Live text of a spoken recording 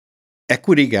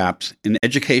equity gaps in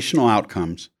educational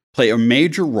outcomes play a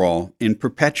major role in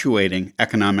perpetuating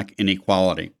economic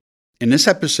inequality. In this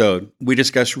episode, we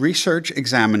discuss research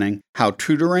examining how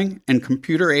tutoring and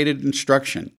computer-aided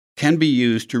instruction can be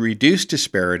used to reduce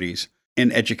disparities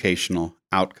in educational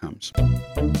outcomes.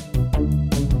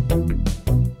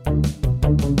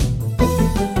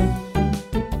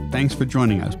 Thanks for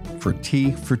joining us for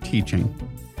T for Teaching,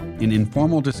 an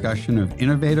informal discussion of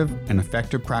innovative and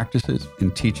effective practices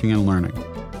in teaching and learning.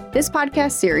 This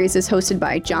podcast series is hosted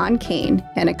by John Kane,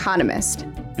 an economist,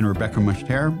 and Rebecca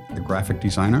Mushtare, a graphic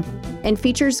designer, and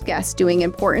features guests doing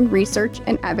important research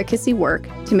and advocacy work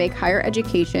to make higher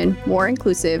education more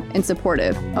inclusive and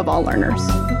supportive of all learners.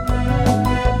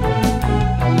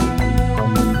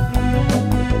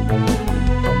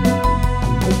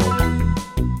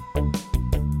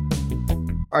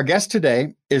 Our guest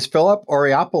today is Philip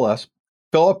Oreopoulos.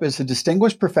 Philip is a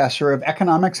distinguished professor of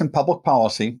economics and public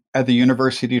policy at the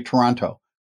University of Toronto,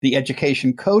 the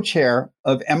education co-chair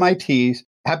of MIT's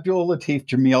Abdul Latif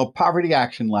Jameel Poverty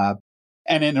Action Lab,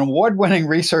 and an award-winning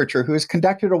researcher who has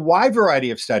conducted a wide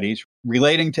variety of studies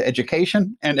relating to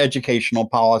education and educational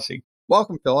policy.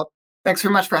 Welcome, Philip. Thanks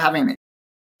very much for having me.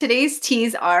 Today's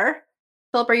teas are,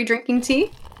 Philip, are you drinking tea?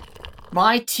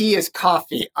 My tea is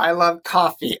coffee. I love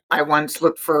coffee. I once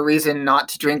looked for a reason not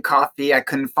to drink coffee. I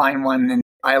couldn't find one, and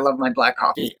I love my black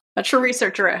coffee. That's your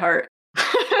researcher at heart.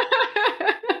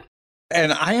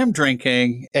 And I am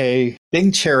drinking a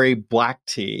Bing Cherry black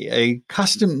tea, a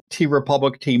custom Tea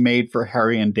Republic tea made for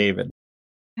Harry and David.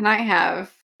 And I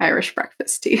have Irish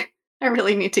breakfast tea. I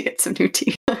really need to get some new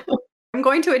tea. I'm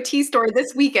going to a tea store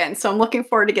this weekend, so I'm looking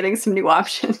forward to getting some new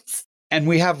options. And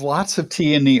we have lots of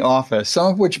tea in the office,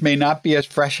 some of which may not be as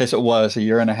fresh as it was a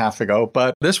year and a half ago,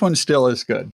 but this one still is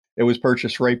good. It was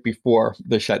purchased right before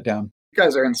the shutdown. You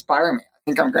guys are inspiring me. I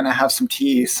think I'm going to have some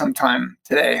tea sometime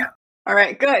today. All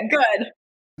right, good.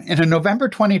 In a November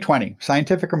 2020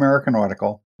 Scientific American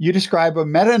article, you describe a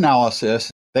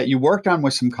meta-analysis that you worked on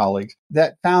with some colleagues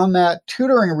that found that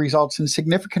tutoring results in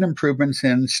significant improvements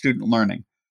in student learning.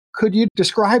 Could you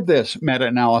describe this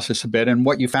meta-analysis a bit and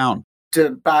what you found?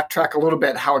 To backtrack a little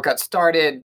bit, how it got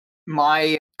started,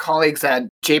 my colleagues at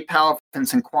JPAL,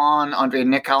 Vincent Kwan, Andre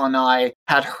Nicol, and I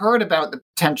had heard about the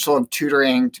potential of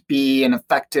tutoring to be an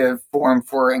effective form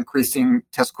for increasing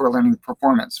test score learning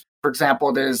performance. For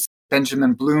example, there's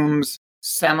Benjamin Bloom's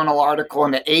seminal article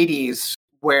in the 80s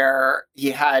where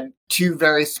he had two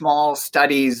very small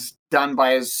studies done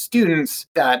by his students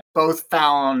that both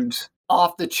found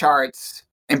off the charts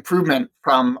improvement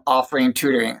from offering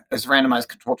tutoring as randomized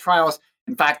controlled trials.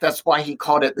 In fact, that's why he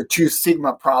called it the 2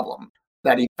 sigma problem,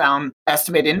 that he found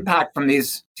estimated impact from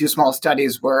these two small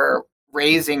studies were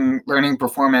raising learning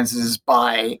performances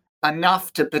by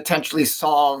enough to potentially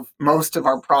solve most of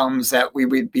our problems that we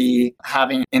would be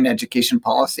having in education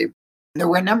policy. There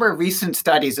were a number of recent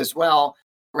studies as well,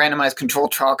 randomized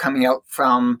controlled trial coming out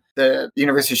from the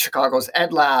University of Chicago's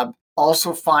EdLab,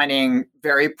 also finding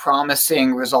very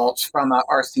promising results from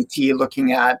RCT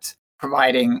looking at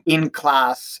providing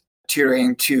in-class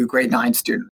tutoring to grade 9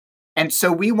 students. And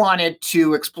so we wanted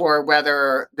to explore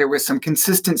whether there was some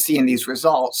consistency in these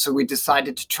results. So we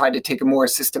decided to try to take a more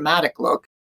systematic look.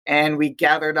 And we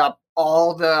gathered up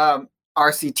all the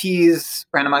RCTs,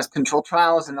 randomized controlled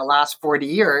trials, in the last 40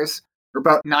 years, for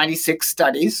about 96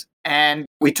 studies. And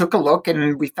we took a look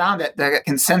and we found that the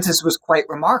consensus was quite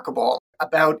remarkable.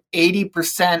 About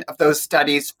 80% of those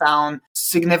studies found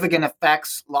significant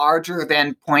effects larger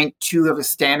than 0.2 of a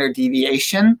standard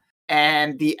deviation.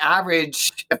 And the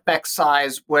average effect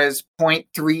size was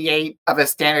 0.38 of a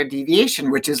standard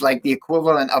deviation, which is like the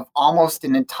equivalent of almost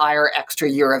an entire extra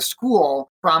year of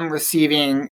school from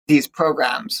receiving these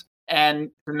programs. And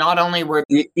not only were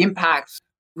the impacts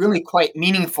really quite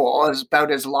meaningful, as about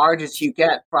as large as you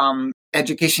get from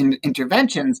education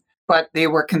interventions, but they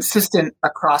were consistent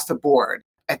across the board.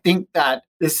 I think that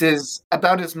this is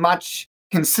about as much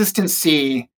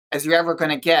consistency as you're ever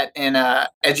going to get in a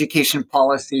education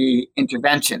policy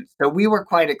intervention. So we were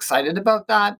quite excited about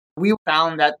that. We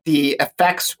found that the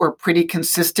effects were pretty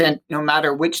consistent no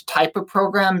matter which type of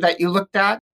program that you looked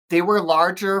at. They were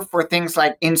larger for things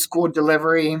like in-school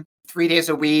delivery, 3 days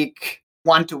a week,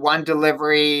 one-to-one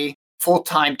delivery,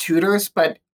 full-time tutors,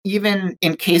 but even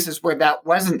in cases where that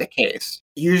wasn't the case,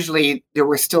 usually there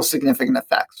were still significant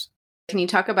effects. Can you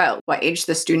talk about what age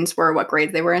the students were, what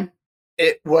grades they were in?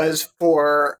 It was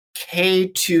for K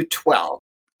to 12.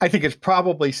 I think it's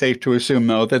probably safe to assume,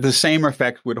 though, that the same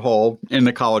effect would hold in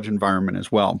the college environment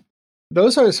as well.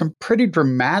 Those are some pretty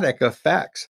dramatic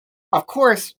effects. Of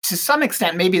course, to some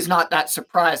extent, maybe it's not that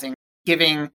surprising.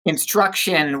 giving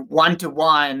instruction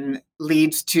one-to-one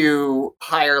leads to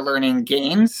higher learning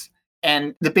gains.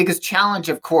 And the biggest challenge,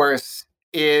 of course,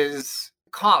 is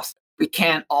cost. We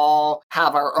can't all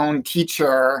have our own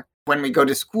teacher when we go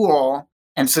to school.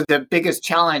 And so the biggest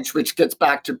challenge, which gets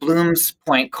back to Bloom's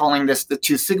point, calling this the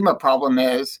two sigma problem,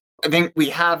 is I think we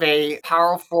have a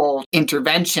powerful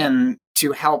intervention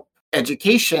to help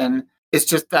education. It's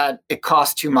just that it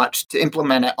costs too much to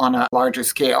implement it on a larger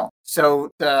scale. So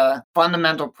the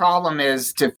fundamental problem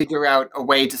is to figure out a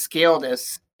way to scale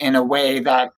this in a way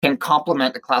that can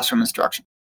complement the classroom instruction.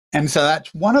 And so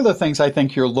that's one of the things I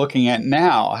think you're looking at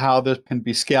now, how this can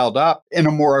be scaled up in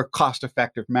a more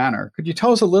cost-effective manner. Could you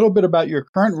tell us a little bit about your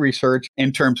current research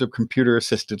in terms of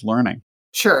computer-assisted learning?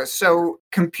 Sure. So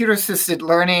computer-assisted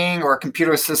learning or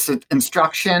computer-assisted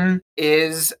instruction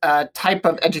is a type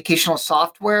of educational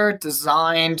software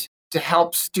designed to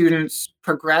help students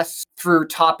progress through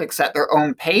topics at their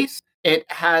own pace. It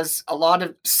has a lot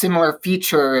of similar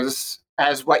features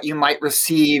as what you might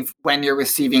receive when you're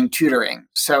receiving tutoring.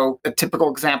 So a typical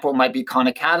example might be Khan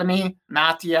Academy,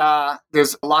 Mathia.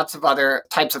 There's lots of other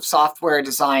types of software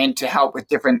designed to help with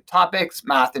different topics,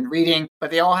 math and reading, but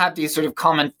they all have these sort of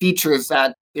common features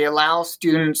that they allow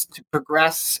students to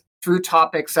progress through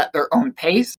topics at their own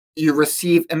pace. You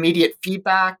receive immediate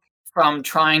feedback from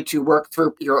trying to work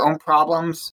through your own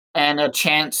problems and a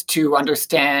chance to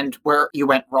understand where you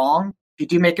went wrong. If you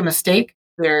do make a mistake,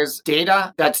 there's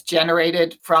data that's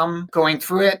generated from going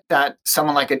through it that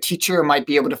someone like a teacher might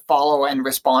be able to follow and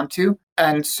respond to.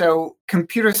 And so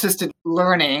computer-assisted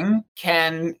learning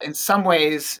can, in some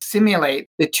ways, simulate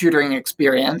the tutoring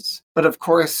experience, but of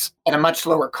course, at a much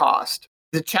lower cost.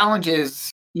 The challenge is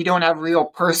you don't have a real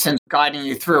person guiding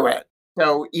you through it.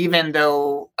 So even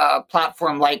though a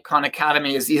platform like Khan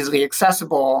Academy is easily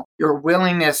accessible, your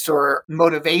willingness or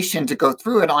motivation to go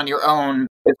through it on your own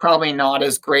is probably not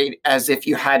as great as if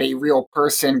you had a real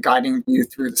person guiding you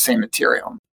through the same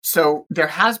material. So there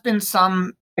has been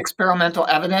some experimental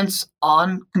evidence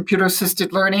on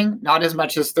computer-assisted learning, not as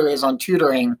much as there is on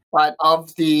tutoring, but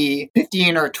of the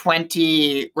 15 or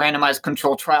 20 randomized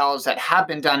control trials that have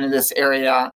been done in this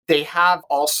area, they have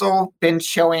also been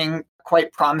showing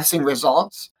quite promising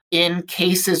results in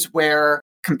cases where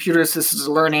computer-assisted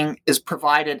learning is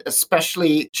provided,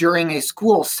 especially during a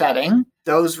school setting.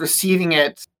 Those receiving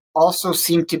it also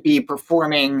seem to be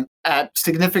performing at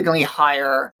significantly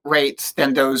higher rates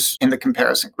than those in the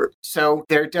comparison group. So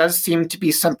there does seem to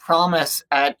be some promise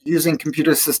at using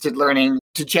computer-assisted learning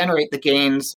to generate the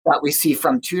gains that we see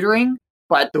from tutoring.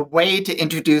 But the way to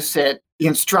introduce it, the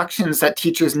instructions that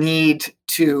teachers need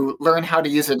to learn how to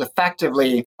use it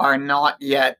effectively are not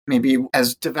yet maybe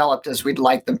as developed as we'd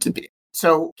like them to be.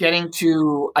 So getting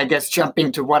to, I guess,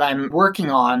 jumping to what I'm working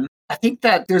on, I think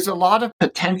that there's a lot of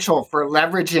potential for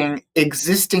leveraging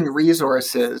existing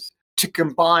resources to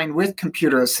combine with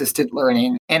computer-assisted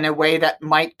learning in a way that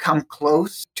might come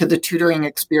close to the tutoring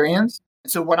experience.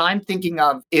 So what I'm thinking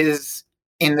of is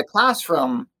in the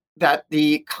classroom, that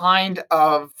the kind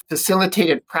of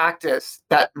facilitated practice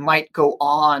that might go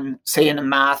on, say in a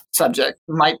math subject,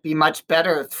 might be much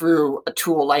better through a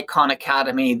tool like Khan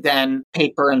Academy than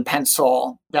paper and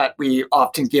pencil that we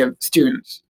often give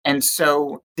students. And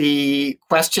so the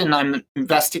question I'm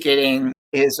investigating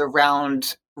is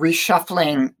around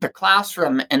reshuffling the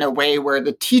classroom in a way where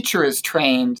the teacher is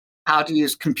trained how to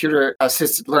use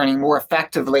computer-assisted learning more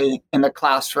effectively in the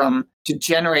classroom to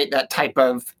generate that type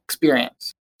of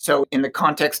experience. So in the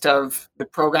context of the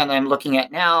program that I'm looking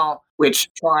at now, which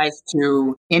tries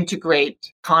to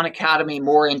integrate Khan Academy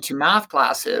more into math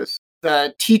classes,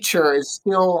 the teacher is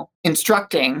still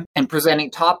instructing and presenting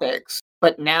topics,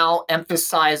 but now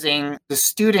emphasizing the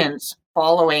students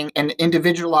following an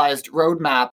individualized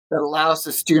roadmap that allows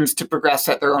the students to progress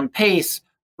at their own pace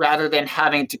rather than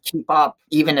having to keep up,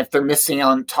 even if they're missing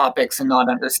on topics and not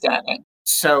understanding.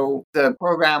 So the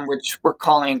program, which we're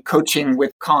calling Coaching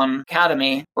with Khan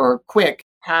Academy, or QUIC,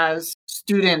 has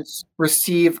students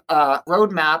receive a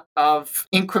roadmap of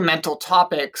incremental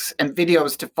topics and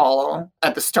videos to follow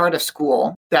at the start of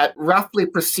school that roughly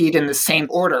proceed in the same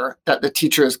order that the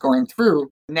teacher is going through.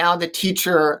 Now the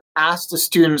teacher asks the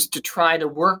students to try to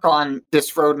work on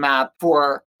this roadmap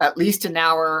for at least an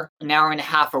hour and a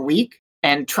half a week,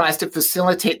 and tries to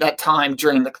facilitate that time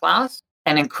during the class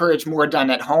and encourage more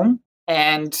done at home.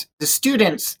 And the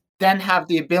students then have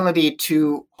the ability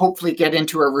to hopefully get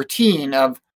into a routine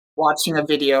of watching a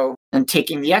video and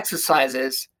taking the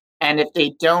exercises. And if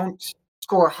they don't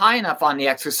score high enough on the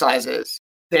exercises,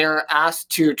 they're asked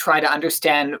to try to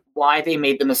understand why they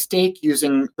made the mistake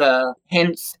using the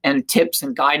hints and tips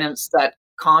and guidance that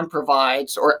Khan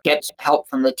provides or gets help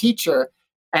from the teacher.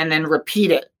 and then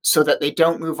repeat it so that they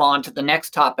don't move on to the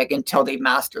next topic until they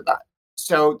master that.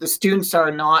 So the students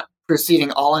are not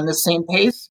proceeding all in the same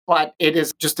pace, but it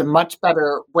is just a much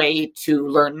better way to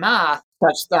learn math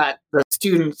such that the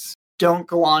students don't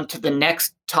go on to the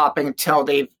next topic until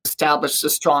they've established a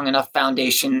strong enough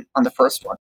foundation on the first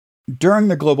one. During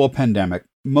the global pandemic,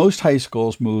 most high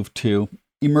schools moved to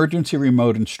emergency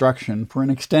remote instruction for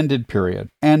an extended period.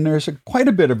 And there's quite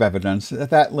a bit of evidence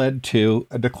that led to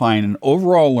a decline in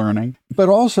overall learning, but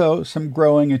also some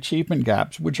growing achievement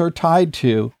gaps, which are tied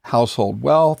to household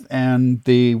wealth and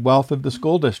the wealth of the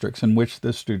school districts in which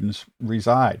the students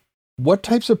reside. What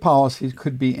types of policies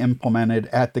could be implemented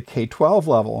at the K-12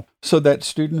 level so that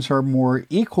students are more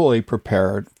equally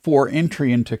prepared for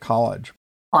entry into college?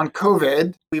 On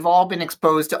COVID, we've all been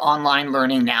exposed to online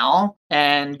learning now,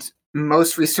 and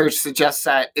most research suggests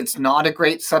that it's not a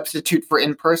great substitute for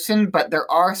in-person, but there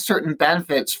are certain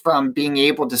benefits from being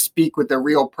able to speak with a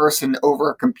real person over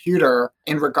a computer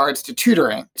in regards to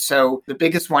tutoring. So the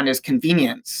biggest one is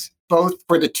convenience. Both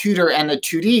for the tutor and the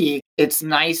tutee, it's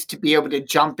nice to be able to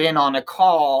jump in on a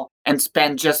call and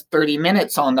spend just 30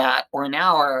 minutes on that or an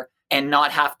hour and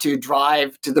not have to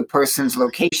drive to the person's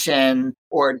location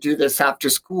or do this after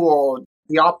school.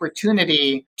 The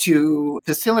opportunity to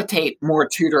facilitate more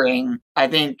tutoring, I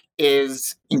think,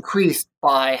 is increased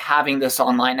by having this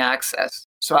online access.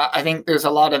 So I think there's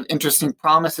a lot of interesting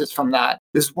promises from that.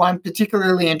 There's one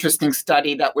particularly interesting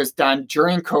study that was done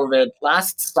during COVID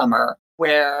last summer,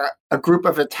 where a group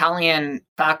of Italian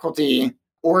faculty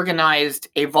organized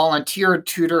a volunteer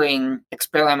tutoring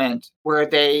experiment where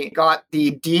they got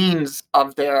the deans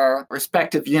of their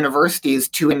respective universities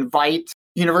to invite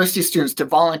university students to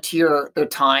volunteer their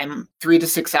time 3 to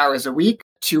 6 hours a week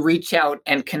to reach out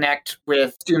and connect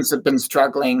with students that have been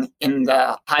struggling in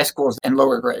the high schools and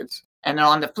lower grades. And then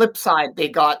on the flip side, they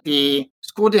got the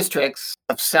school districts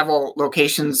of several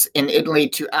locations in Italy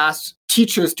to ask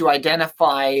teachers to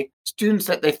identify students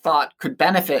that they thought could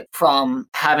benefit from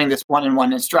having this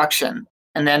one-on-one instruction.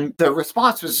 And then the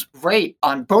response was great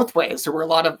on both ways. There were a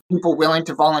lot of people willing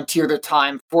to volunteer their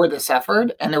time for this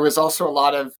effort. And there was also a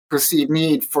lot of perceived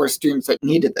need for students that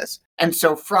needed this. And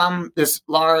so from this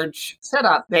large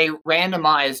setup, they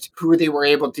randomized who they were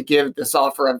able to give this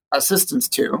offer of assistance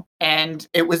to. And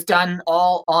it was done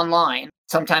all online,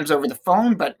 sometimes over the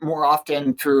phone, but more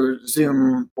often through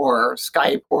Zoom or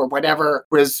Skype or whatever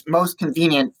was most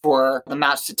convenient for the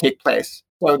match to take place.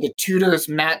 So the tutors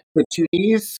met the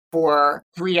tutees for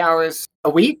 3 hours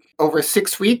a week over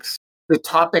 6 weeks. The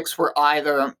topics were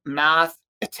either math,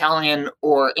 Italian,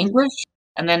 or English.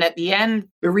 And then at the end,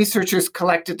 the researchers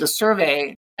collected the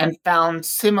survey and found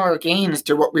similar gains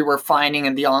to what we were finding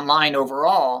in the online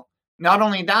overall. Not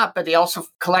only that, but they also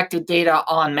collected data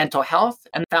on mental health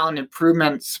and found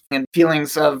improvements in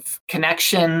feelings of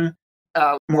connection,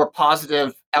 more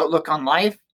positive outlook on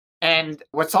life. And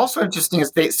what's also interesting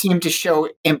is they seem to show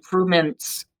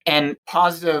improvements and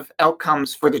positive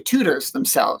outcomes for the tutors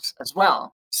themselves as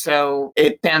well. So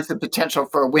it stands the potential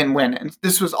for a win-win. And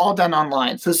this was all done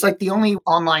online. So it's like the only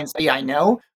online study I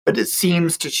know, but it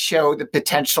seems to show the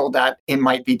potential that it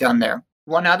might be done there.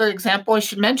 One other example I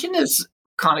should mention is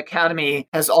Khan Academy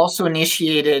has also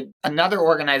initiated another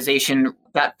organization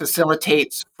that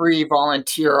facilitates free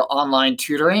volunteer online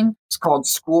tutoring. It's called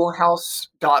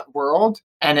schoolhouse.world.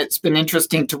 And it's been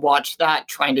interesting to watch that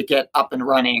trying to get up and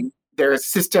running. Their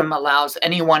system allows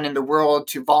anyone in the world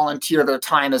to volunteer their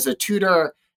time as a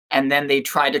tutor, and then they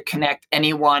try to connect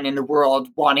anyone in the world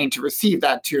wanting to receive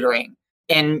that tutoring.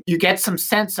 And you get some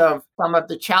sense of some of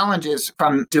the challenges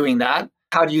from doing that.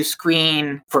 How do you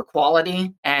screen for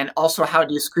quality? And also, how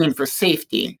do you screen for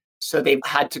safety? So they've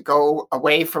had to go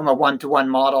away from a one-to-one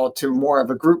model to more of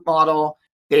a group model.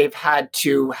 They've had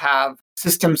to have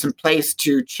systems in place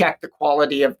to check the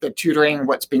quality of the tutoring,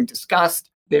 what's being discussed.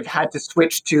 They've had to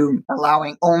switch to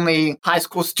allowing only high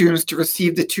school students to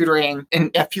receive the tutoring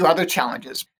and a few other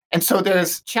challenges. And so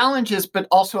there's challenges, but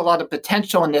also a lot of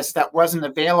potential in this that wasn't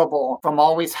available from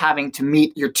always having to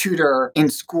meet your tutor in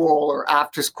school or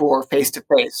after school or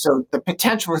face-to-face. So the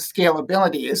potential for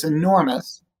scalability is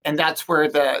enormous. And that's where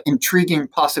the intriguing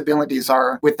possibilities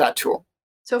are with that tool.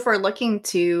 So if we're looking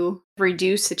to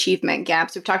reduce achievement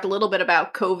gaps, we've talked a little bit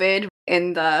about COVID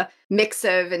and the mix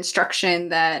of instruction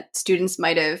that students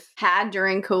might have had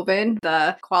during COVID,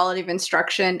 the quality of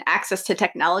instruction, access to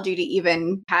technology to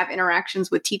even have interactions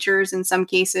with teachers in some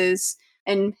cases,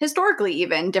 and historically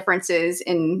even differences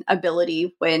in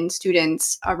ability when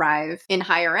students arrive in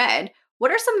higher ed. What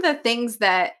are some of the things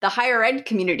that the higher ed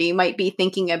community might be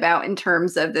thinking about in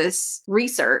terms of this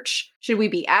research? Should we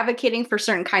be advocating for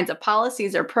certain kinds of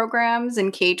policies or programs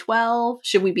in K-12?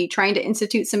 Should we be trying to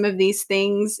institute some of these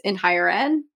things in higher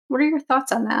ed? What are your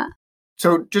thoughts on that?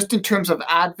 So just in terms of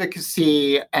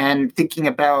advocacy and thinking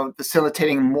about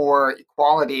facilitating more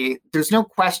equality, there's no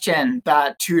question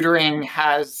that tutoring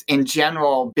has in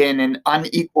general been an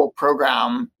unequal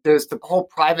program. There's the whole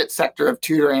private sector of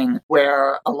tutoring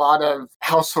where a lot of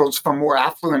households from more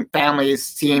affluent families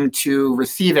seem to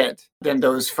receive it than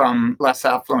those from less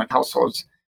affluent households.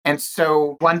 And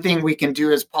so one thing we can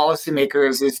do as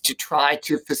policymakers is to try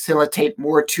to facilitate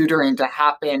more tutoring to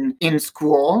happen in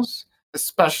schools,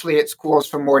 especially at schools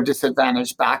from more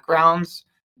disadvantaged backgrounds.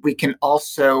 We can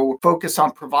also focus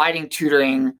on providing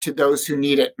tutoring to those who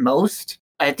need it most.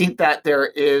 I think that there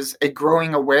is a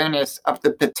growing awareness of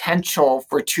the potential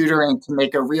for tutoring to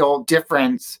make a real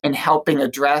difference in helping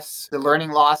address the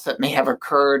learning loss that may have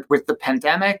occurred with the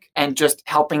pandemic and just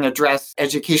helping address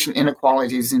education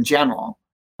inequalities in general.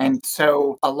 And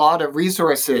so a lot of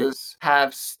resources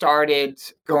have started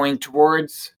going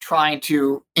towards trying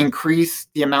to increase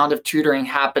the amount of tutoring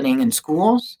happening in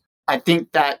schools. I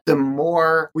think that the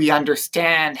more we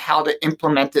understand how to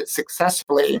implement it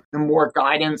successfully, the more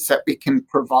guidance that we can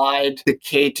provide the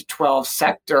K-12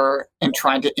 sector in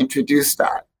trying to introduce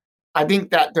that. I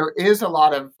think that there is a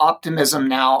lot of optimism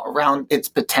now around its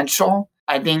potential.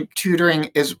 I think tutoring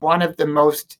is one of the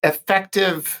most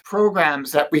effective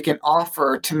programs that we can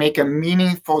offer to make a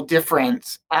meaningful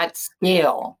difference at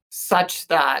scale, such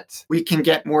that we can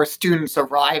get more students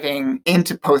arriving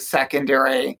into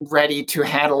post-secondary ready to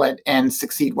handle it and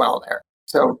succeed well there.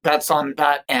 So that's on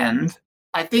that end.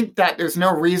 I think that there's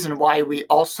no reason why we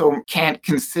also can't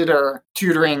consider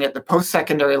tutoring at the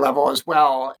post-secondary level as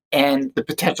well and the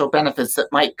potential benefits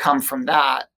that might come from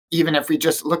that. Even if we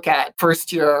just look at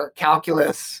first-year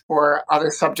calculus or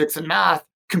other subjects in math,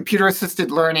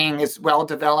 computer-assisted learning is well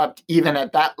developed even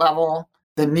at that level.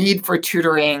 The need for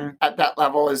tutoring at that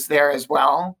level is there as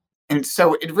well. And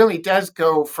so it really does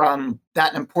go from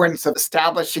that importance of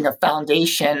establishing a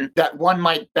foundation that one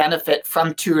might benefit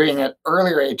from tutoring at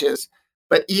earlier ages.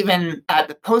 But even at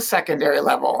the post-secondary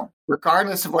level,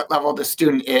 regardless of what level the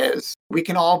student is, we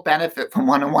can all benefit from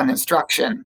one-on-one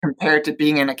instruction compared to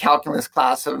being in a calculus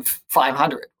class of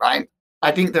 500, right?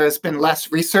 I think there's been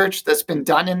less research that's been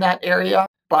done in that area,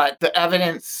 but the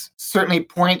evidence certainly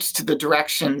points to the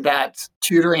direction that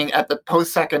tutoring at the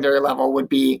post-secondary level would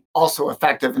be also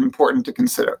effective and important to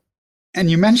consider. And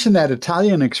you mentioned that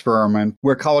Italian experiment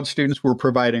where college students were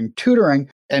providing tutoring,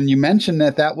 and you mentioned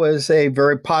that that was a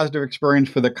very positive experience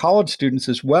for the college students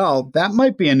as well. That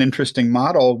might be an interesting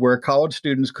model where college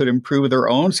students could improve their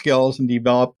own skills and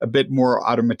develop a bit more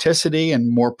automaticity and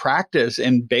more practice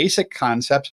in basic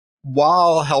concepts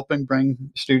while helping bring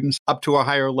students up to a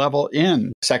higher level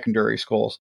in secondary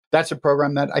schools. That's a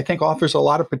program that I think offers a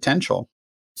lot of potential.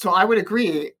 So I would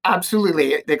agree.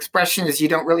 Absolutely. The expression is you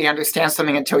don't really understand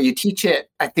something until you teach it.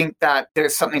 I think that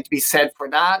there's something to be said for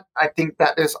that. I think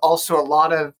that there's also a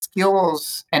lot of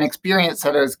skills and experience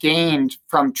that is gained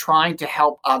from trying to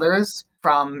help others,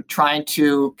 from trying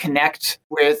to connect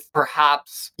with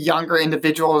perhaps younger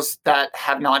individuals that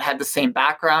have not had the same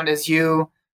background as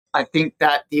you. I think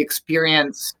that the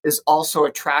experience is also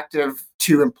attractive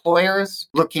to employers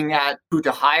looking at who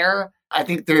to hire. I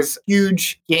think there's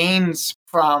huge gains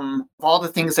from all the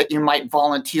things that you might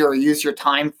volunteer or use your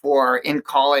time for in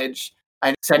college.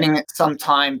 And setting some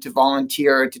time to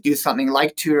volunteer to do something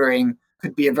like tutoring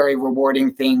could be a very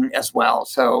rewarding thing as well.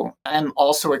 So I'm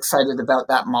also excited about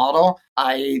that model.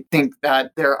 I think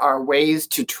that there are ways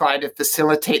to try to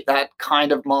facilitate that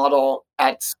kind of model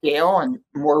at scale, and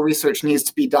more research needs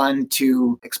to be done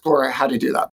to explore how to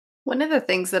do that. One of the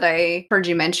things that I heard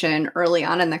you mention early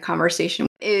on in the conversation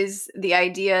is the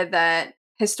idea that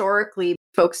historically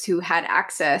folks who had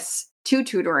access to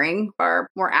tutoring are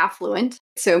more affluent.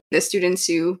 So the students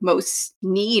who most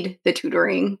need the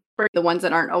tutoring are the ones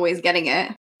that aren't always getting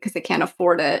it because they can't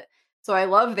afford it. So I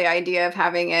love the idea of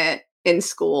having it in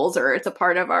schools, or it's a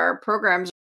part of our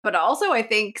programs. But also I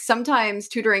think sometimes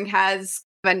tutoring has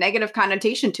a negative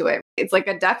connotation to it. It's like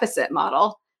a deficit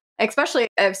model. Especially,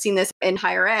 I've seen this in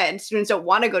higher ed. Students don't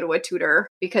want to go to a tutor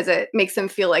because it makes them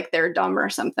feel like they're dumb or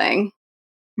something.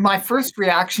 My first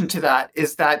reaction to that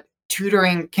is that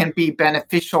tutoring can be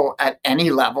beneficial at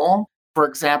any level. For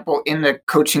example, in the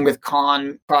Coaching with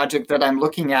Khan project that I'm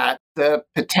looking at, the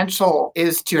potential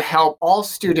is to help all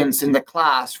students in the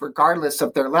class, regardless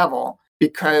of their level,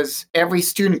 because every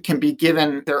student can be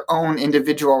given their own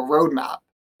individual roadmap.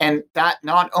 And that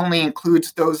not only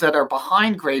includes those that are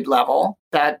behind grade level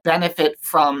that benefit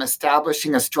from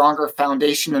establishing a stronger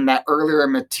foundation in that earlier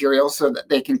material so that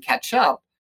they can catch up,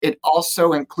 it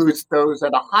also includes those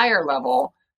at a higher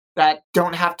level that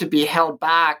don't have to be held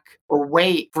back or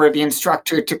wait for the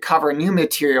instructor to cover new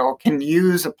material, can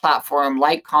use a platform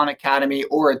like Khan Academy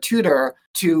or a tutor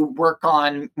to work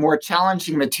on more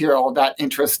challenging material that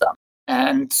interests them.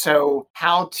 And so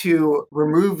how to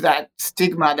remove that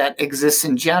stigma that exists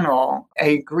in general, I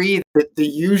agree that the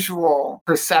usual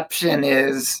perception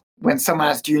is when someone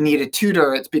asks, do you need a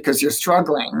tutor? It's because you're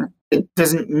struggling. It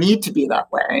doesn't need to be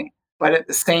that way. But at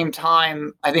the same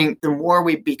time, I think the more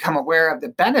we become aware of the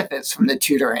benefits from the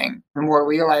tutoring, the more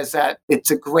we realize that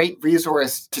it's a great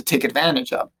resource to take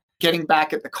advantage of. Getting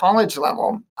back at the college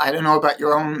level, I don't know about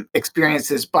your own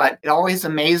experiences, but it always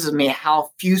amazes me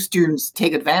how few students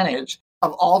take advantage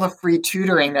of all the free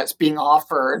tutoring that's being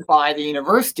offered by the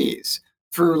universities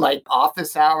through like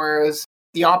office hours.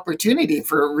 The opportunity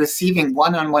for receiving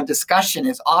one-on-one discussion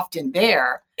is often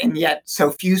there, and yet so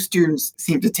few students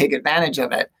seem to take advantage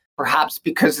of it, perhaps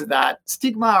because of that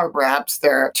stigma, or perhaps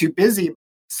they're too busy.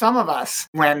 Some of us,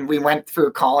 when we went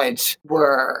through college,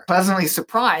 were pleasantly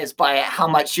surprised by how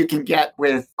much you can get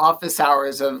with office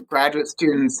hours of graduate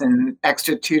students and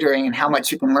extra tutoring and how much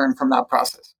you can learn from that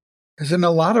process. Because in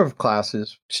a lot of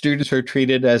classes, students are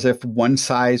treated as if one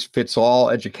size fits all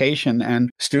education, and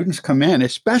students come in,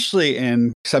 especially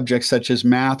in subjects such as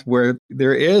math, where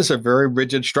there is a very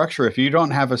rigid structure. If you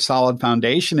don't have a solid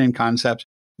foundation in concepts,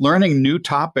 learning new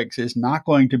topics is not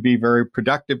going to be very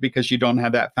productive because you don't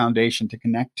have that foundation to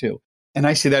connect to. And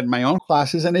I see that in my own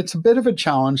classes, and it's a bit of a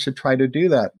challenge to try to do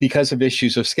that. Because of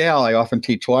issues of scale, I often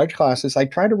teach large classes. I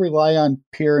try to rely on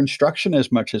peer instruction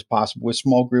as much as possible with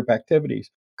small group activities.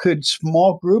 Could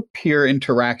small group peer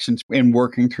interactions in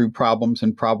working through problems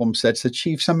and problem sets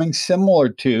achieve something similar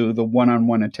to the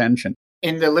one-on-one attention?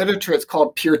 In the literature, it's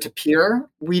called peer-to-peer.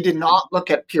 We did not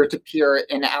look at peer-to-peer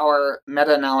in our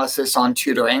meta-analysis on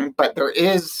tutoring, but there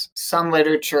is some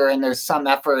literature and there's some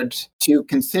effort to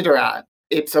consider that.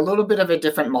 It's a little bit of a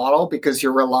different model because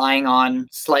you're relying on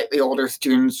slightly older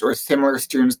students or similar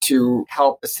students to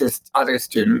help assist other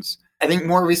students. I think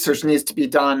more research needs to be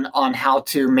done on how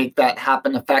to make that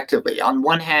happen effectively. On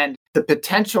one hand, the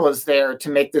potential is there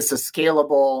to make this a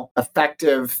scalable,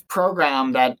 effective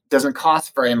program that doesn't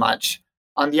cost very much.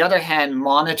 On the other hand,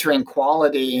 monitoring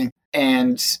quality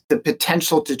and the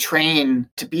potential to train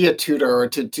to be a tutor or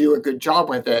to do a good job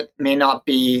with it may not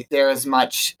be there as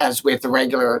much as with the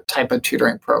regular type of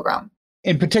tutoring program.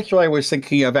 In particular, I was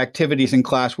thinking of activities in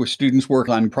class where students work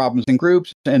on problems in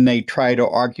groups and they try to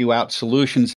argue out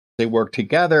solutions. They work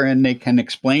together and they can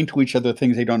explain to each other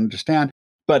things they don't understand.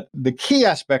 But the key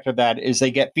aspect of that is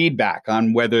they get feedback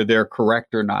on whether they're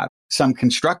correct or not, some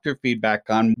constructive feedback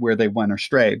on where they went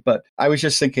astray. But I was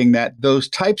just thinking that those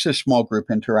types of small group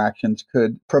interactions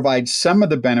could provide some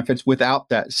of the benefits without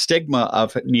that stigma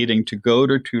of needing to go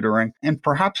to tutoring, and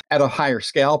perhaps at a higher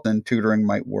scale than tutoring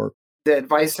might work. The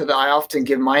advice that I often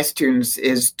give my students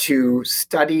is to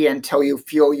study until you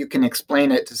feel you can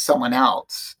explain it to someone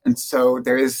else. And so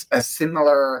there is a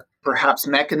similar, perhaps,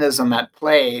 mechanism at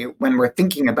play when we're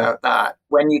thinking about that.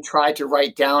 When you try to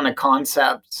write down a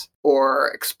concept or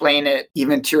explain it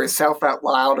even to yourself out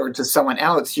loud or to someone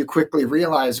else, you quickly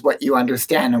realize what you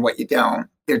understand and what you don't.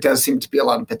 There does seem to be a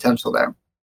lot of potential there.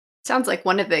 Sounds like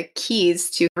one of the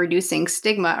keys to reducing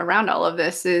stigma around all of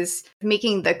this is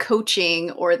making the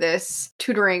coaching or this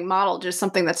tutoring model just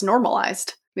something that's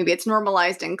normalized. Maybe it's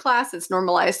normalized in class, it's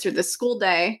normalized through the school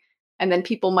day, and then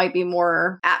people might be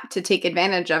more apt to take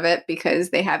advantage of it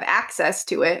because they have access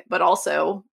to it, but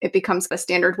also it becomes a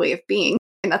standard way of being.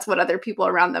 And that's what other people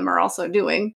around them are also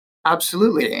doing.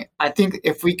 Absolutely. I think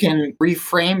if we can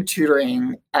reframe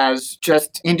tutoring as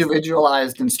just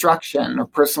individualized instruction or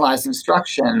personalized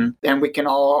instruction, then we can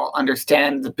all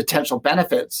understand the potential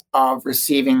benefits of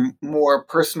receiving more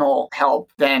personal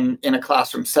help than in a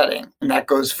classroom setting. And that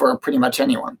goes for pretty much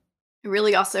anyone. It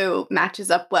really also matches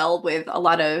up well with a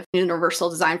lot of universal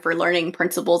design for learning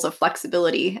principles of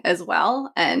flexibility as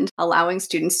well, and allowing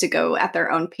students to go at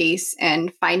their own pace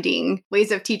and finding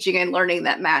ways of teaching and learning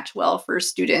that match well for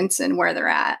students and where they're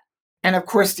at. And of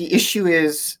course, the issue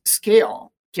is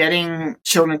scale. Getting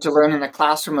children to learn in a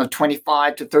classroom of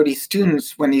 25 to 30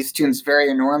 students when these students vary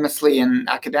enormously in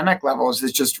academic levels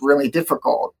is just really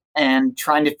difficult. And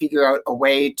trying to figure out a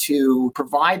way to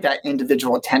provide that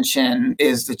individual attention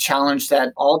is the challenge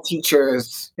that all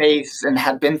teachers face and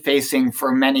have been facing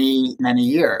for many, many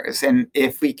years. And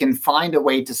if we can find a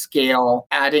way to scale,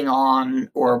 adding on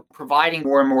or providing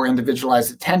more and more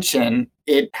individualized attention,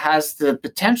 it has the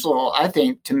potential, I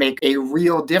think, to make a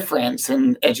real difference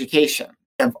in education.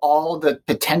 Of all the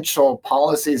potential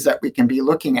policies that we can be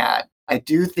looking at, I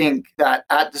do think that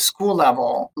at the school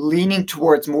level, leaning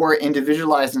towards more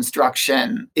individualized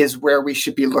instruction is where we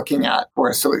should be looking at for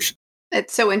a solution.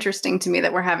 It's so interesting to me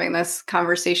that we're having this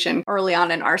conversation early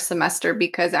on in our semester,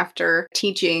 because after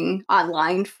teaching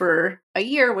online for a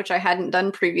year, which I hadn't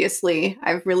done previously,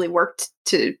 I've really worked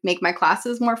to make my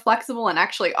classes more flexible and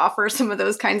actually offer some of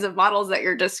those kinds of models that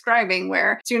you're describing,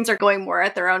 where students are going more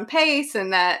at their own pace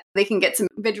and that they can get some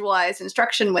visualized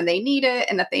instruction when they need it,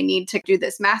 and that they need to do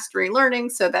this mastery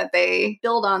learning so that they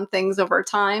build on things over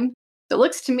time. It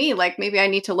looks to me like maybe I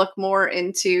need to look more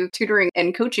into tutoring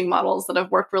and coaching models that have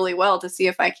worked really well to see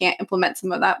if I can't implement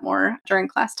some of that more during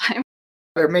class time.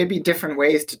 There may be different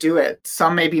ways to do it.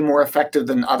 Some may be more effective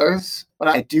than others. But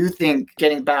I do think,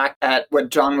 getting back at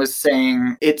what John was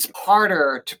saying, it's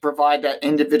harder to provide that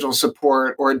individual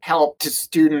support or help to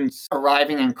students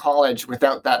arriving in college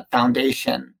without that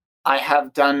foundation. I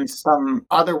have done some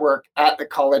other work at the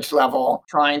college level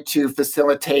trying to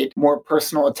facilitate more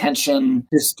personal attention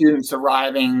to students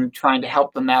arriving, trying to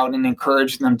help them out and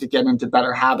encourage them to get into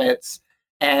better habits.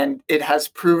 And it has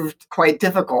proved quite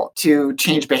difficult to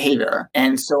change behavior.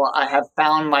 And so I have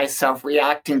found myself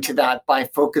reacting to that by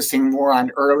focusing more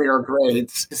on earlier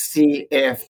grades to see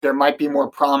if there might be more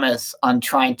promise on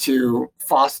trying to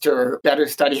foster better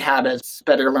study habits,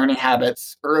 better learning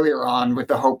habits earlier on, with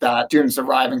the hope that students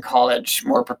arrive in college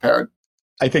more prepared.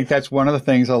 I think that's one of the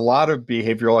things a lot of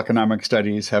behavioral economic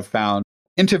studies have found.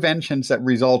 Interventions that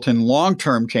result in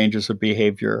long-term changes of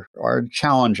behavior are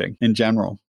challenging in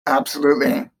general.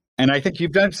 Absolutely. And I think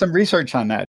you've done some research on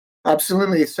that.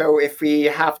 Absolutely. So if we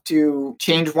have to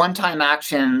change one-time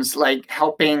actions like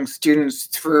helping students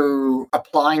through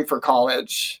applying for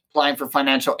college, applying for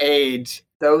financial aid,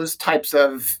 those types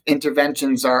of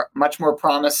interventions are much more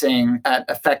promising at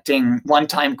affecting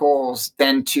one-time goals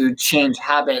than to change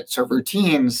habits or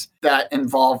routines that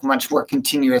involve much more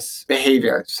continuous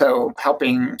behavior. So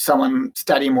helping someone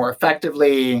study more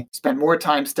effectively, spend more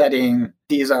time studying,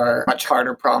 these are much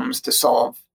harder problems to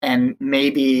solve. And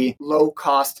maybe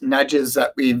low-cost nudges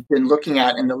that we've been looking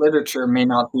at in the literature may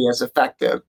not be as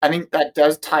effective. I think that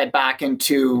does tie back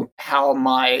into how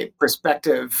my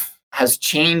perspective has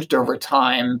changed over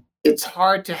time. It's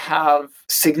hard to have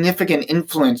significant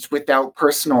influence without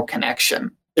personal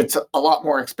connection. It's a lot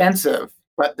more expensive,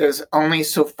 but there's only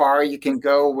so far you can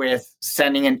go with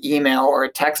sending an email or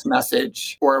a text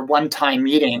message or a one-time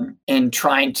meeting in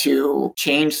trying to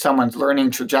change someone's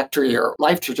learning trajectory or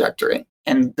life trajectory.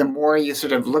 And the more you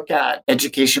sort of look at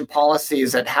education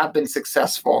policies that have been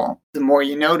successful, the more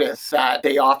you notice that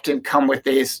they often come with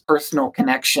a personal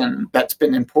connection that's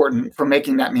been important for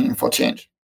making that meaningful change.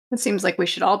 It seems like we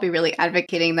should all be really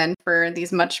advocating then for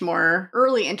these much more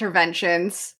early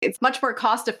interventions. It's much more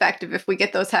cost effective if we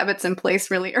get those habits in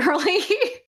place really early.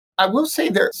 I will say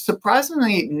there's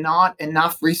surprisingly not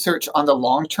enough research on the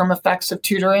long-term effects of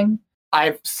tutoring.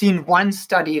 I've seen one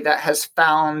study that has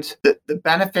found that the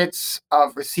benefits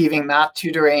of receiving math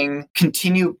tutoring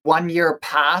continue 1 year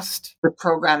past the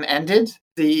program ended.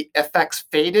 The effects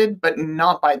faded, but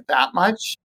not by that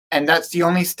much. And that's the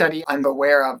only study I'm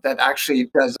aware of that actually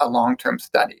does a long-term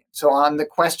study. So on the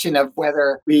question of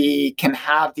whether we can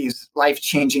have these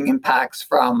life-changing impacts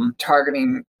from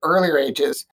targeting earlier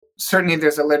ages, certainly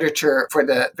there's a literature for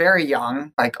the very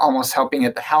young, like almost helping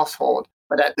at the household.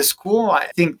 But at the school, I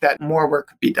think that more work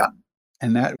could be done.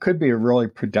 And that could be a really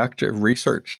productive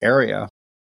research area.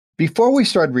 Before we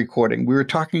started recording, we were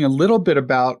talking a little bit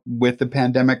about, with the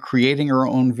pandemic, creating our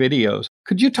own videos.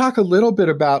 Could you talk a little bit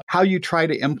about how you try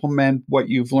to implement what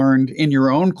you've learned in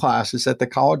your own classes at the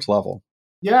college level?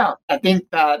 Yeah, I think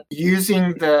that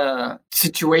using the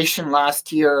situation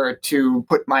last year to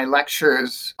put my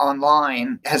lectures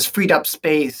online has freed up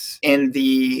space in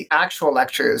the actual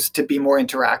lectures to be more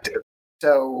interactive.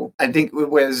 So I think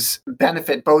it was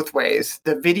benefit both ways.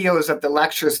 The videos of the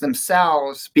lectures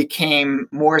themselves became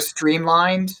more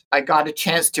streamlined. I got a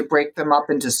chance to break them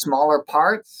up into smaller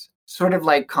parts, sort of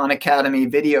like Khan Academy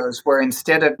videos, where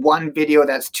instead of one video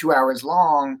that's 2 hours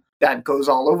long, that goes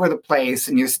all over the place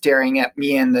and you're staring at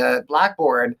me in the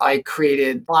blackboard, I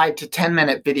created 5 to 10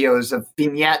 minute videos of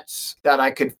vignettes that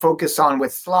I could focus on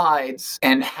with slides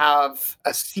and have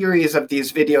a series of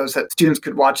these videos that students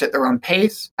could watch at their own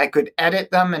pace. I could edit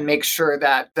them and make sure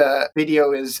that the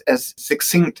video is as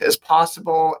succinct as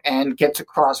possible and gets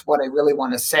across what I really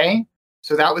want to say.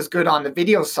 So that was good on the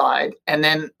video side. And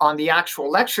then on the actual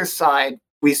lecture side,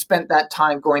 we spent that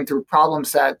time going through problem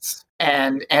sets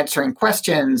and answering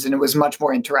questions, and it was much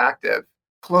more interactive.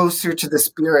 closer to the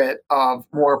spirit of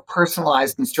more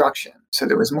personalized instruction. So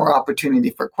there was more opportunity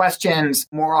for questions,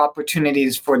 more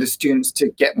opportunities for the students to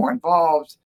get more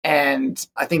involved. And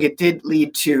I think it did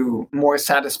lead to more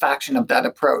satisfaction of that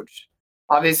approach.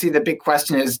 Obviously, the big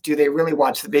question is, do they really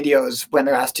watch the videos when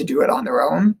they're asked to do it on their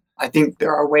own? I think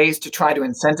there are ways to try to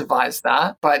incentivize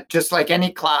that. But just like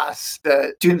any class,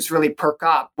 the students really perk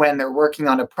up when they're working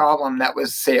on a problem that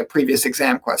was, say, a previous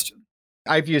exam question.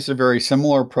 I've used a very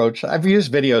similar approach. I've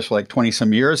used videos for like 20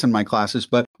 some years in my classes,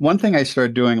 but one thing I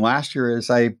started doing last year is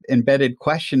I embedded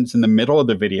questions in the middle of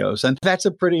the videos. And that's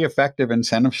a pretty effective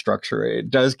incentive structure.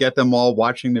 It does get them all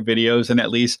watching the videos and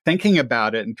at least thinking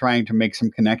about it and trying to make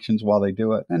some connections while they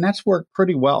do it. And that's worked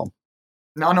pretty well.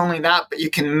 Not only that, but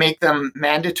you can make them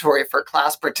mandatory for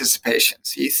class participation.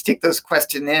 So you stick those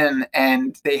questions in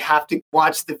and they have to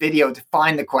watch the video to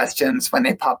find the questions when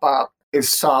they pop up. There's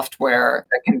software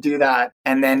that can do that.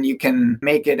 And then you can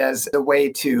make it as a way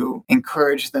to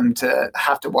encourage them to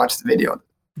have to watch the video.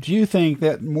 Do you think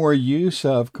that more use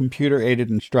of computer-aided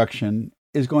instruction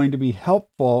is going to be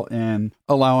helpful in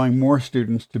allowing more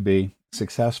students to be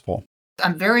successful?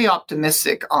 I'm very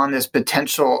optimistic on this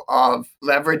potential of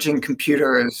leveraging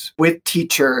computers with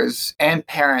teachers and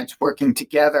parents working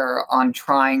together on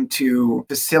trying to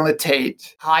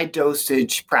facilitate high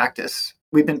dosage practice.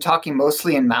 We've been talking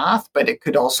mostly in math, but it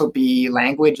could also be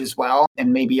language as well,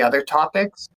 and maybe other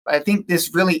topics. I think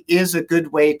this really is a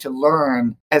good way to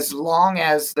learn as long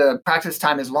as the practice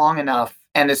time is long enough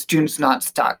and the student's not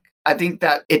stuck. I think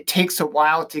that it takes a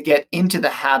while to get into the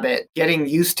habit, getting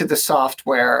used to the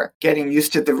software, getting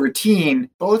used to the routine,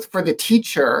 both for the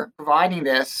teacher providing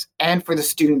this and for the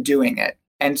student doing it.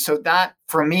 And so that,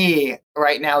 for me,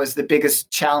 right now is the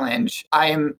biggest challenge. I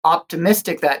am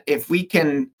optimistic that if we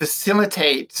can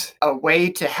facilitate a way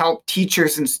to help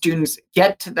teachers and students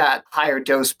get to that higher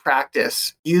dose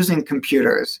practice using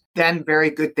computers, then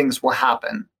very good things will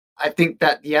happen. I think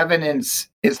that the evidence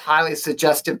is highly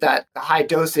suggestive that the high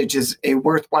dosage is a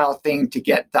worthwhile thing to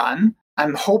get done.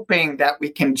 I'm hoping that we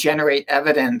can generate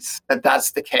evidence that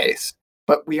that's the case.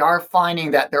 But we are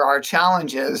finding that there are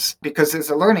challenges because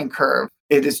there's a learning curve.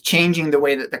 It is changing the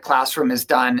way that the classroom is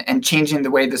done and changing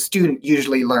the way the student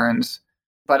usually learns.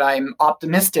 But I'm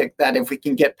optimistic that if we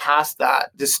can get past that,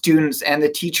 the students and the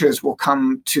teachers will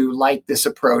come to like this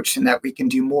approach and that we can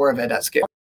do more of it at scale.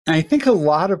 I think a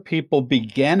lot of people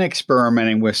began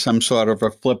experimenting with some sort of a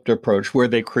flipped approach where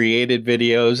they created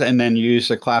videos and then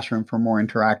used the classroom for more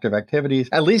interactive activities,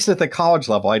 at least at the college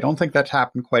level. I don't think that's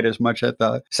happened quite as much at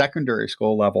the secondary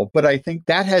school level, but I think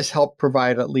that has helped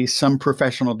provide at least some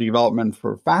professional development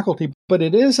for faculty. But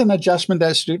it is an adjustment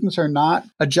that students are not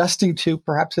adjusting to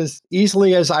perhaps as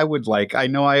easily as I would like. I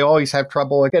know I always have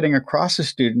trouble getting across to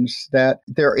students that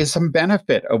there is some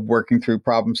benefit of working through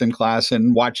problems in class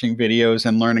and watching videos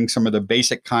and learning some of the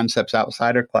basic concepts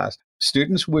outside of class.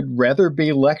 Students would rather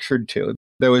be lectured to.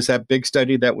 There was that big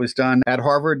study that was done at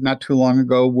Harvard not too long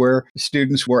ago where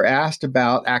students were asked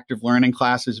about active learning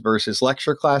classes versus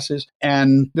lecture classes.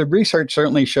 And the research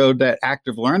certainly showed that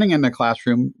active learning in the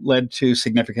classroom led to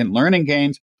significant learning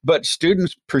gains, but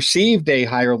students perceived a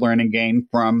higher learning gain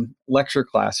from lecture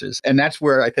classes. And that's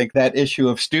where I think that issue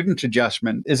of student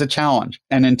adjustment is a challenge.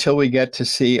 And until we get to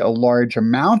see a large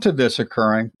amount of this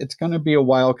occurring, it's going to be a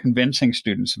while convincing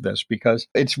students of this because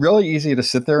it's really easy to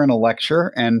sit there in a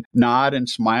lecture and nod and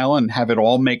smile and have it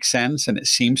all make sense. And it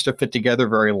seems to fit together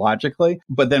very logically.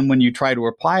 But then when you try to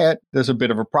apply it, there's a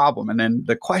bit of a problem. And then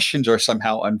the questions are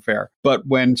somehow unfair. But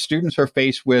when students are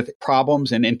faced with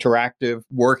problems and interactive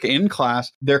work in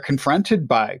class, they're confronted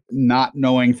by not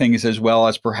knowing things as well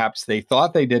as perhaps they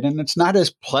thought they did, and it's not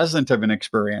as pleasant of an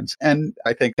experience. And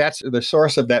I think that's the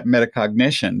source of that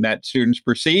metacognition, that students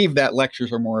perceive that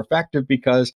lectures are more effective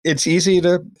because it's easy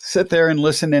to sit there and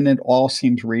listen and it all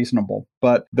seems reasonable.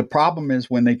 But the problem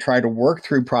is when they try to work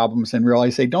through problems and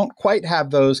realize they don't quite have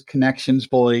those connections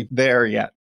fully there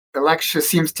yet. The lecture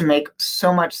seems to make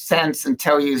so much sense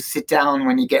until you sit down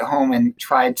when you get home and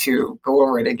try to go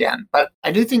over it again. But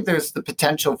I do think there's the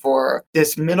potential for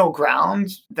this middle ground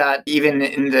that even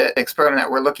in the experiment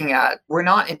that we're looking at, we're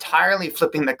not entirely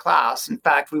flipping the class. In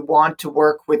fact, we want to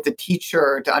work with the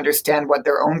teacher to understand what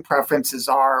their own preferences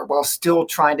are while still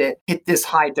trying to hit this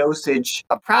high dosage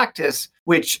of practice,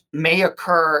 which may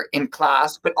occur in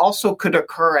class, but also could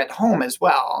occur at home as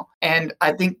well. And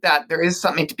I think that there is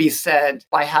something to be said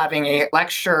by having a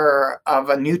lecture of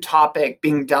a new topic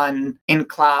being done in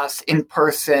class, in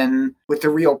person, with a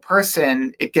real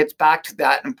person. It gets back to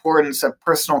that importance of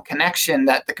personal connection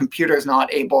that the computer is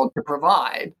not able to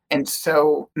provide. And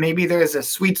so maybe there's a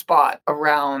sweet spot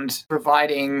around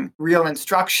providing real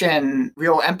instruction,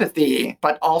 real empathy,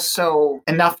 but also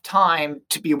enough time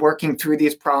to be working through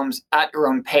these problems at your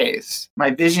own pace.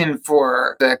 My vision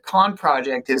for the Khan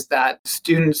project is that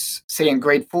students, say in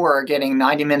grade 4, are getting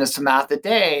 90 minutes of math a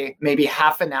day. Maybe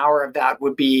half an hour of that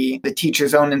would be the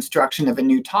teacher's own instruction of a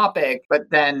new topic, but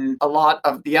then a lot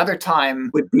of the other time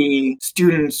would be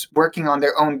students working on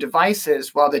their own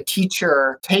devices while the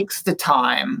teacher takes the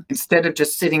time, instead of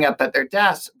just sitting up at their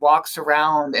desk, walks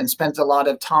around and spends a lot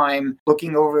of time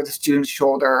looking over the student's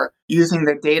shoulder, using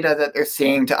the data that they're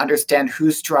seeing to understand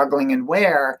who's struggling and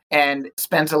where, and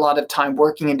spends a lot of time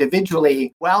working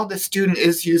individually while the student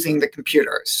is using the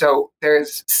computer. So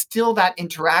there's still that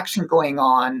interaction going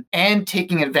on and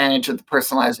taking advantage of the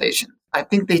personalization. I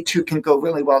think they two can go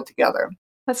really well together.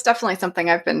 That's definitely something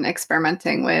I've been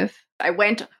experimenting with. I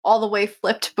went all the way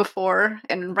flipped before,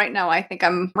 and right now I think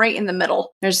I'm right in the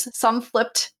middle. There's some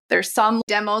flipped, there's some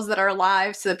demos that are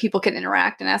live so that people can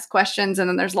interact and ask questions, and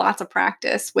then there's lots of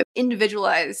practice with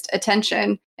individualized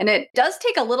attention. And it does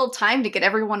take a little time to get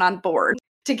everyone on board,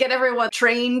 to get everyone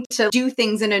trained to do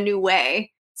things in a new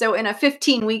way. So in a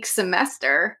 15-week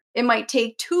semester, it might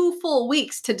take 2 full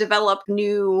weeks to develop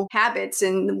new habits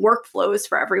and workflows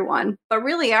for everyone. But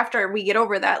really, after we get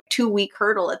over that 2-week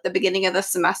hurdle at the beginning of the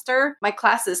semester, my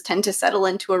classes tend to settle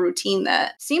into a routine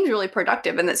that seems really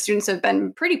productive and that students have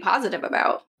been pretty positive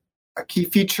about. A key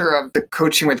feature of the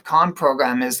Coaching with Khan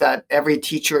program is that every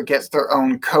teacher gets their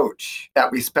own coach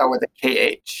that we spell with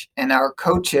a KH. And our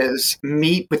coaches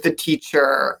meet with the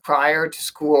teacher prior to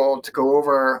school to go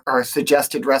over our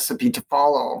suggested recipe to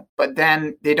follow. But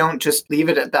then they don't just leave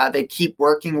it at that. They keep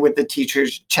working with the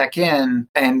teachers, check in,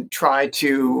 and try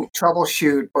to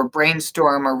troubleshoot or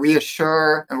brainstorm or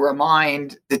reassure and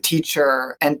remind the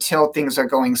teacher until things are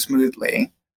going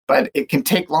smoothly. But it can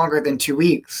take longer than 2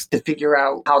 weeks to figure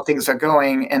out how things are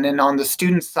going. And then on the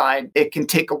student side, it can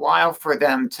take a while for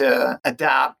them to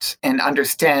adapt and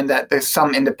understand that there's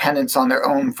some independence on their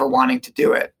own for wanting to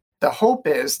do it. The hope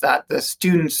is that the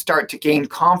students start to gain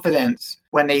confidence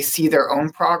when they see their own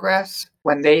progress,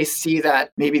 when they see that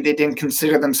maybe they didn't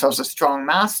consider themselves a strong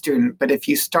math student, but if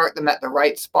you start them at the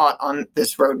right spot on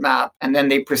this roadmap and then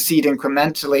they proceed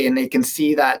incrementally and they can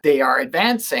see that they are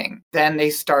advancing, then they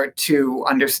start to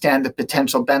understand the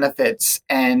potential benefits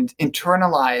and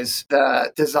internalize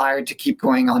the desire to keep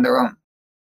going on their own.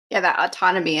 Yeah, that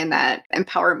autonomy and that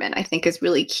empowerment, I think, is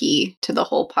really key to the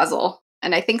whole puzzle.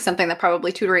 And I think something that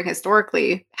probably tutoring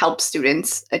historically helps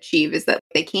students achieve is that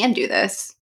they can do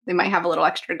this. They might have a little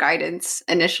extra guidance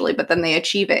initially, but then they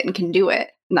achieve it and can do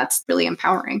it. And that's really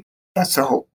empowering. That's the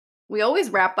hope. We always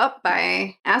wrap up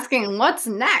by asking, what's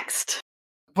next?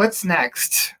 What's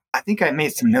next? I think I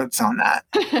made some notes on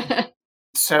that.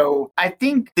 So I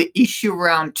think the issue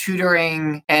around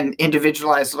tutoring and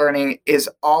individualized learning is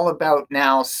all about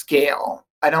now scale.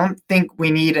 I don't think we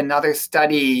need another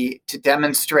study to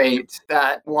demonstrate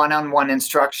that one-on-one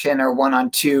instruction or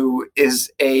one-on-two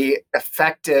is an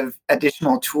effective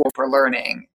additional tool for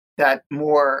learning, that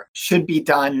more should be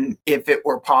done if it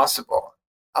were possible.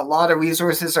 A lot of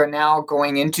resources are now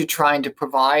going into trying to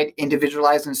provide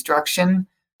individualized instruction.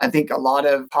 I think a lot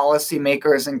of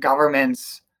policymakers and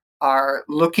governments are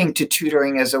looking to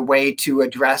tutoring as a way to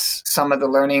address some of the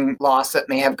learning loss that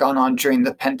may have gone on during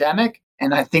the pandemic.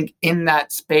 And I think in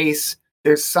that space,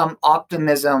 there's some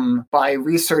optimism by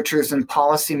researchers and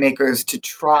policymakers to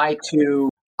try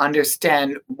to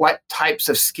understand what types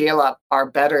of scale up are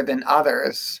better than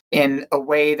others in a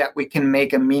way that we can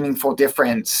make a meaningful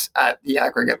difference at the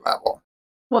aggregate level.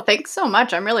 Well, thanks so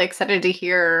much. I'm really excited to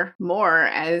hear more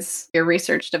as your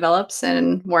research develops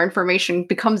and more information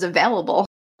becomes available.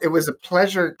 It was a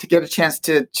pleasure to get a chance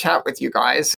to chat with you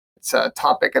guys. It's a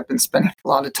topic I've been spending a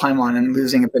lot of time on and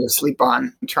losing a bit of sleep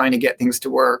on, trying to get things to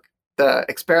work. The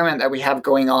experiment that we have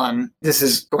going on, this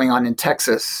is going on in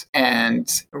Texas. And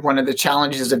one of the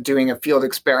challenges of doing a field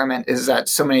experiment is that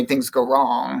so many things go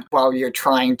wrong while you're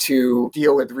trying to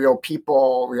deal with real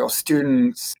people, real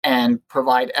students, and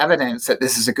provide evidence that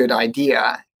this is a good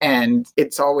idea. And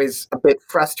it's always a bit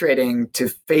frustrating to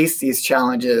face these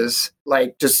challenges,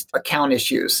 like just account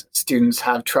issues. Students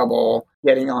have trouble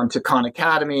getting onto Khan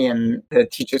Academy and the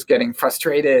teachers getting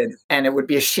frustrated. And it would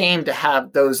be a shame to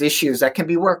have those issues that can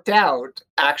be worked out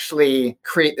actually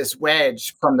create this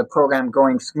wedge from the program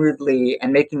going smoothly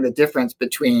and making the difference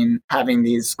between having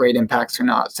these great impacts or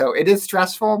not. So it is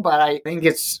stressful, but I think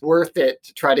it's worth it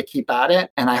to try to keep at it.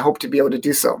 And I hope to be able to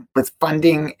do so with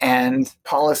funding and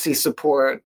policy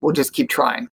support. We'll just keep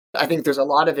trying. I think there's a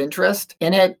lot of interest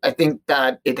in it. I think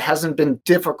that it hasn't been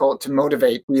difficult to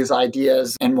motivate these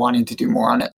ideas and wanting to do more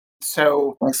on it.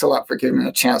 So thanks a lot for giving me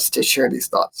a chance to share these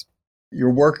thoughts. Your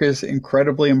work is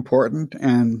incredibly important,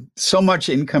 and so much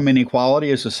income inequality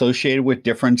is associated with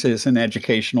differences in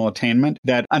educational attainment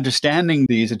that understanding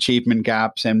these achievement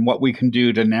gaps and what we can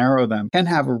do to narrow them can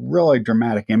have a really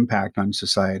dramatic impact on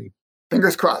society.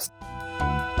 Fingers crossed.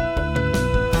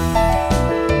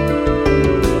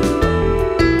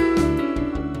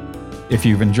 If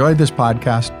you've enjoyed this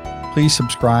podcast, please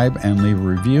subscribe and leave a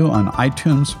review on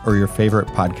iTunes or your favorite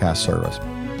podcast service.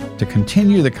 To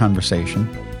continue the conversation,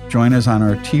 join us on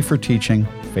our Tea for Teaching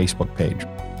Facebook page.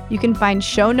 You can find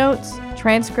show notes,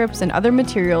 transcripts, and other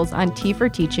materials on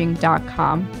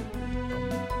teaforteaching.com.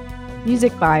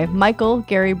 Music by Michael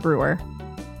Gary Brewer.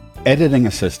 Editing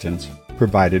assistance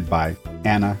provided by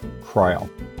Anna Croyle.